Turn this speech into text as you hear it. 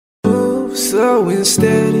Move slow and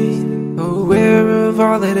steady, aware of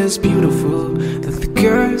all that is beautiful. Let the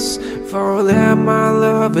curse fall at my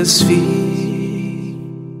lover's feet.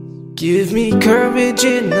 Give me courage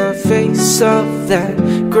in the face of that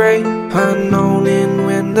great unknown, and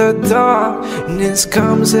when the darkness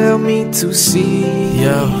comes, help me to see.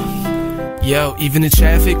 Yo, even in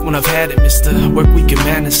traffic when I've had it, Mr. Work weekend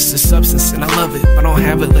madness is a substance and I love it, but I don't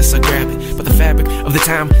have it unless I grab it. But the fabric of the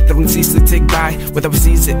time that won't ceaselessly tick by, whether I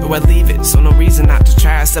seize it or I leave it. So no reason not to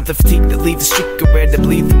try, except the fatigue that leaves the streak of red that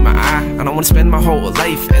bleed through my eye. I don't wanna spend my whole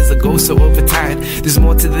life as a ghost so overtired. There's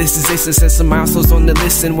more to this existence than some milestones on the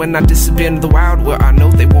list, and when I disappear into the wild where I know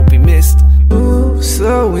they won't be missed. Move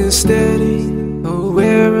slow and steady,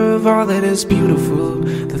 aware of all that is beautiful.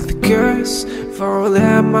 Let the curse fall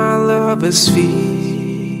at my lover's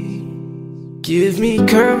feet. Give me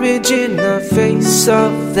courage in the face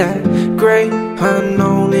of that great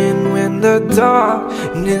unknown, and when the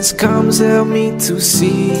darkness comes, help me to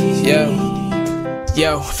see.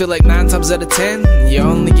 Yo, feel like 9 times out of 10, you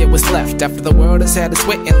only get what's left after the world has had its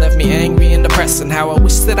wit and left me angry and depressed. And how I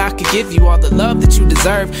wish that I could give you all the love that you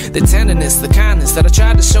deserve, the tenderness, the kindness that I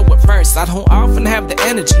tried to show at first. I don't often have the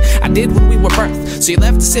energy I did when we were birthed, so you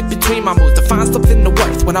left to sit between my moods to find something to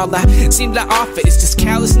worth, when all I seem to offer is just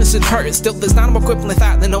callousness and hurt. Still, there's not a more crippling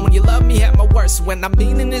thought than knowing you love me at my worst, when I'm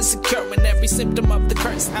mean and insecure and every symptom of the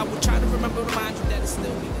curse. I will try to remember to remind you that it's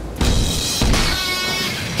still me.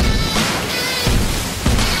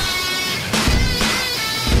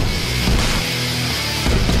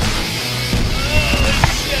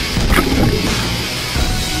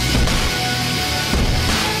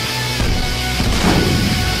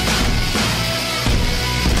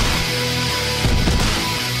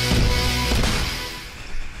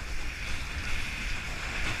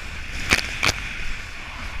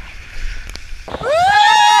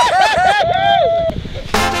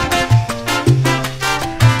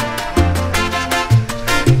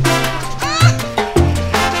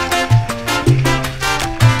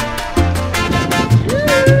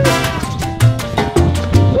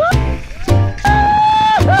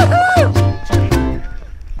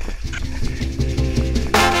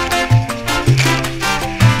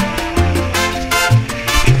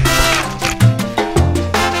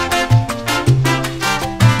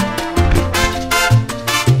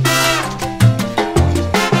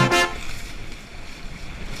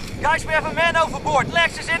 Guys, we have a man overboard.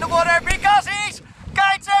 Lex is in the water because he's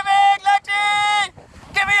kite saving! Lexi!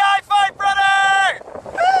 Give me a high five, brother!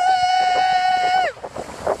 Woo!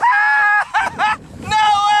 Ah! No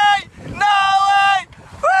way! No way!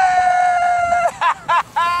 Woo!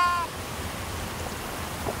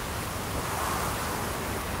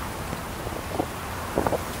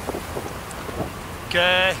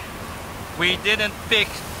 Okay, we didn't pick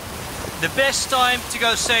the best time to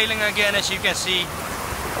go sailing again, as you can see.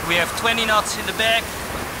 We have 20 knots in the bag,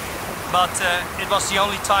 but it was the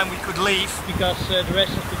only time we could leave because the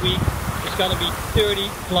rest of the week is gonna be 30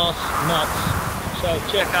 plus knots. So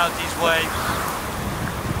check out these waves.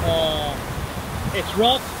 It's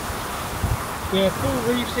rough. We have full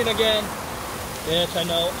reefs in again. Yes, I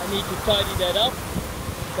know, I need to tidy that up,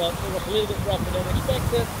 but it was a little bit rougher than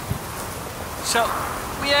expected. So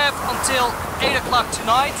we have until 8 o'clock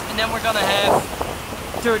tonight, and then we're gonna have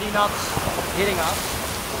 30 knots hitting us.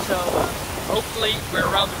 So hopefully we're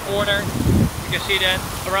around the corner. You can see that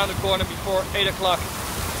around the corner before 8 o'clock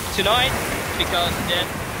tonight, because then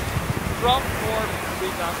from 4 we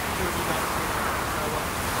got 30 knots. So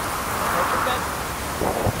hope for that.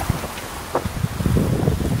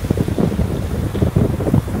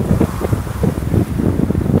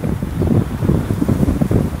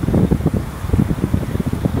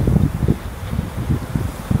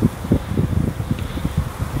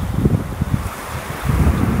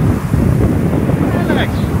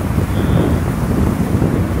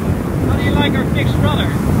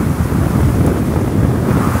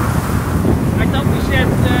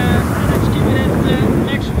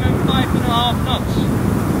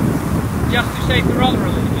 Just to save the rudder a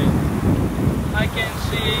little bit. I can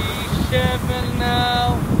see 7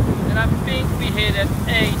 now, and I think we hit at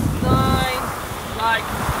 8, 9. Like,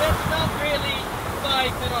 that's not really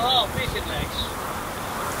 5.5, is it, Lex?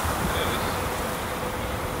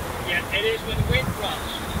 Yeah, it is when the wind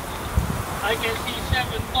drops. I can see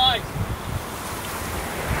 7, 5.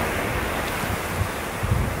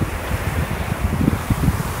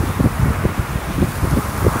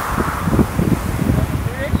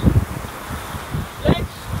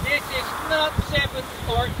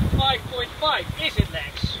 Or 5.5, is it,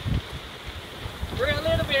 Lex? We're a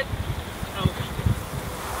little bit over.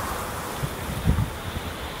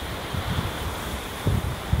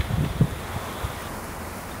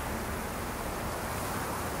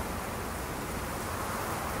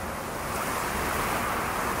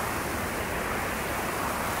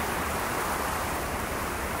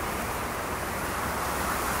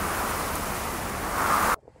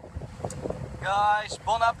 Guys,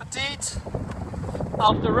 bon appetit!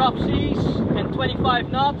 After rough seas and 25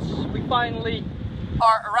 knots, we finally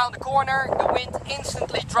are around the corner. The wind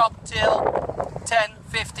instantly dropped till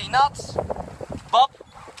 10-15 knots. Bob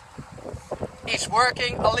is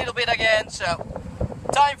working a little bit again, so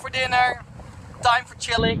time for dinner, time for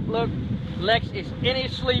chilling. Look, Lex is in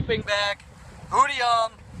his sleeping bag, hoodie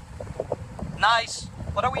on, nice.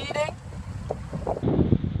 What are we eating?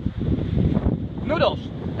 Noodles,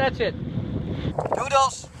 that's it.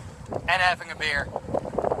 Noodles and having a beer.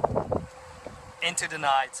 Into the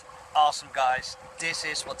night. Awesome guys, this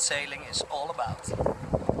is what sailing is all about.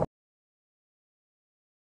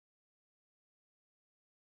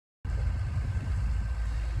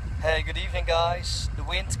 Hey, good evening guys. The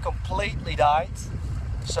wind completely died.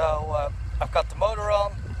 So I've got the motor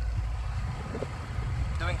on,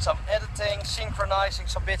 doing some editing, synchronizing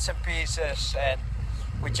some bits and pieces, and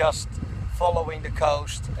we're just following the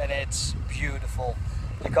coast and it's beautiful.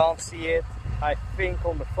 You can't see it, I think,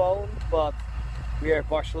 on the phone, but we have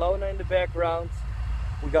Barcelona in the background.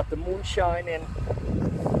 We got the moon shining.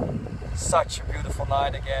 Such a beautiful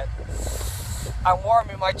night again. I'm warm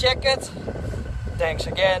in my jacket. Thanks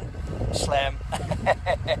again. Slam.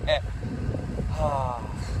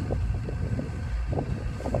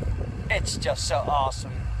 It's just so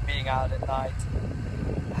awesome being out at night.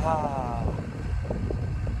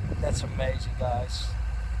 That's amazing, guys.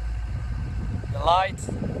 The light,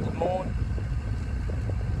 the moon.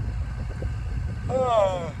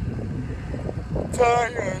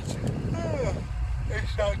 Tired.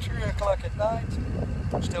 It's now 3 o'clock at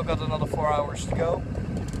night. Still got another 4 hours to go.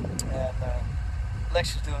 And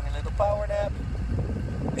Lex is doing a little power nap.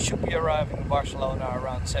 We should be arriving in Barcelona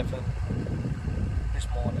around 7 this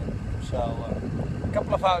morning. So a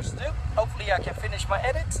couple of hours to do. Hopefully I can finish my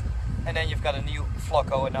edit. And then you've got a new vlog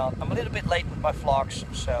going on. I'm a little bit late with my vlogs,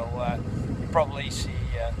 so you probably see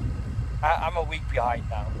I'm a week behind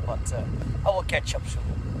now, but I will catch up soon.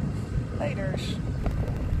 Laters.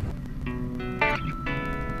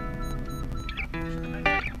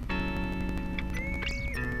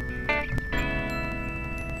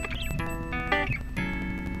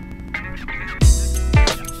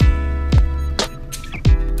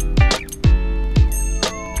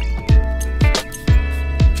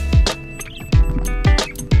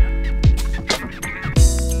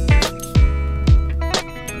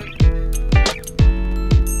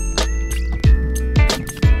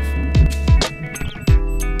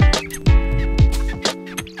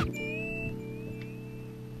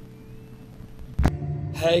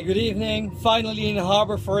 Hey, good evening. Finally in the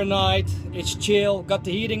harbor for a night. It's chill, got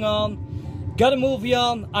the heating on, got a movie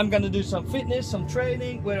on. I'm gonna do some fitness, some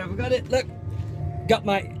training, wherever I got it. Look, got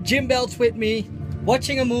my gym belts with me,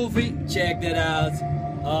 watching a movie. Check that out.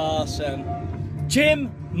 Awesome.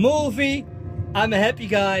 Gym, movie. I'm a happy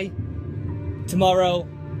guy. Tomorrow,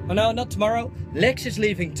 oh no, not tomorrow. Lex is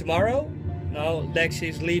leaving tomorrow. No, Lex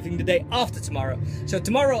is leaving the day after tomorrow. So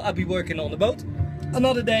tomorrow I'll be working on the boat.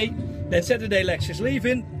 Another day. Then Saturday Lex is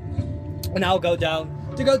leaving, and I'll go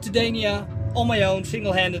down to Dania on my own,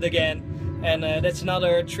 single-handed again, and that's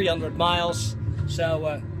another 300 miles.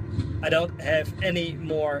 So I don't have any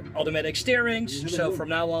more automatic steerings. So from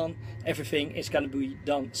now on, everything is gonna be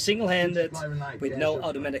done single-handed with no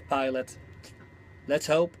automatic pilot. Let's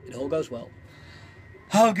hope it all goes well.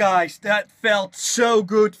 Oh guys, that felt so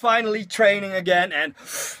good. Finally training again, and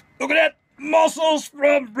look at that. Muscles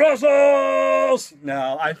from Brussels!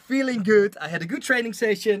 No, I'm feeling good. I had a good training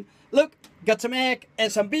session. Look, got some egg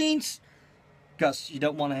and some beans. Because you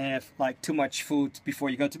don't want to have like too much food before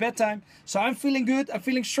you go to bedtime. So I'm feeling good. I'm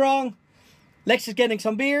feeling strong. Lex is getting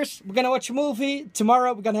some beers. We're gonna watch a movie.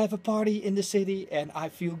 Tomorrow we're gonna have a party in the city. And I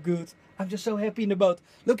feel good. I'm just so happy in the boat.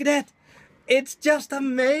 Look at that. It's just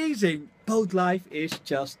amazing. Boat life is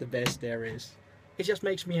just the best there is. It just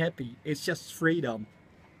makes me happy. It's just freedom.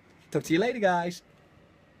 Talk to you later, guys.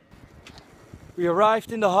 We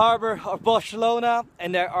arrived in the harbor of Barcelona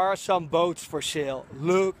and there are some boats for sale.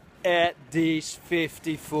 Look at these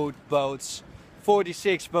 50-foot boats.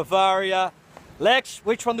 46 Bavaria. Lex,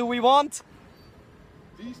 which one do we want?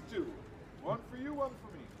 These two. One for you, one for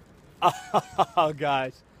me. Oh,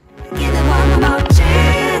 guys.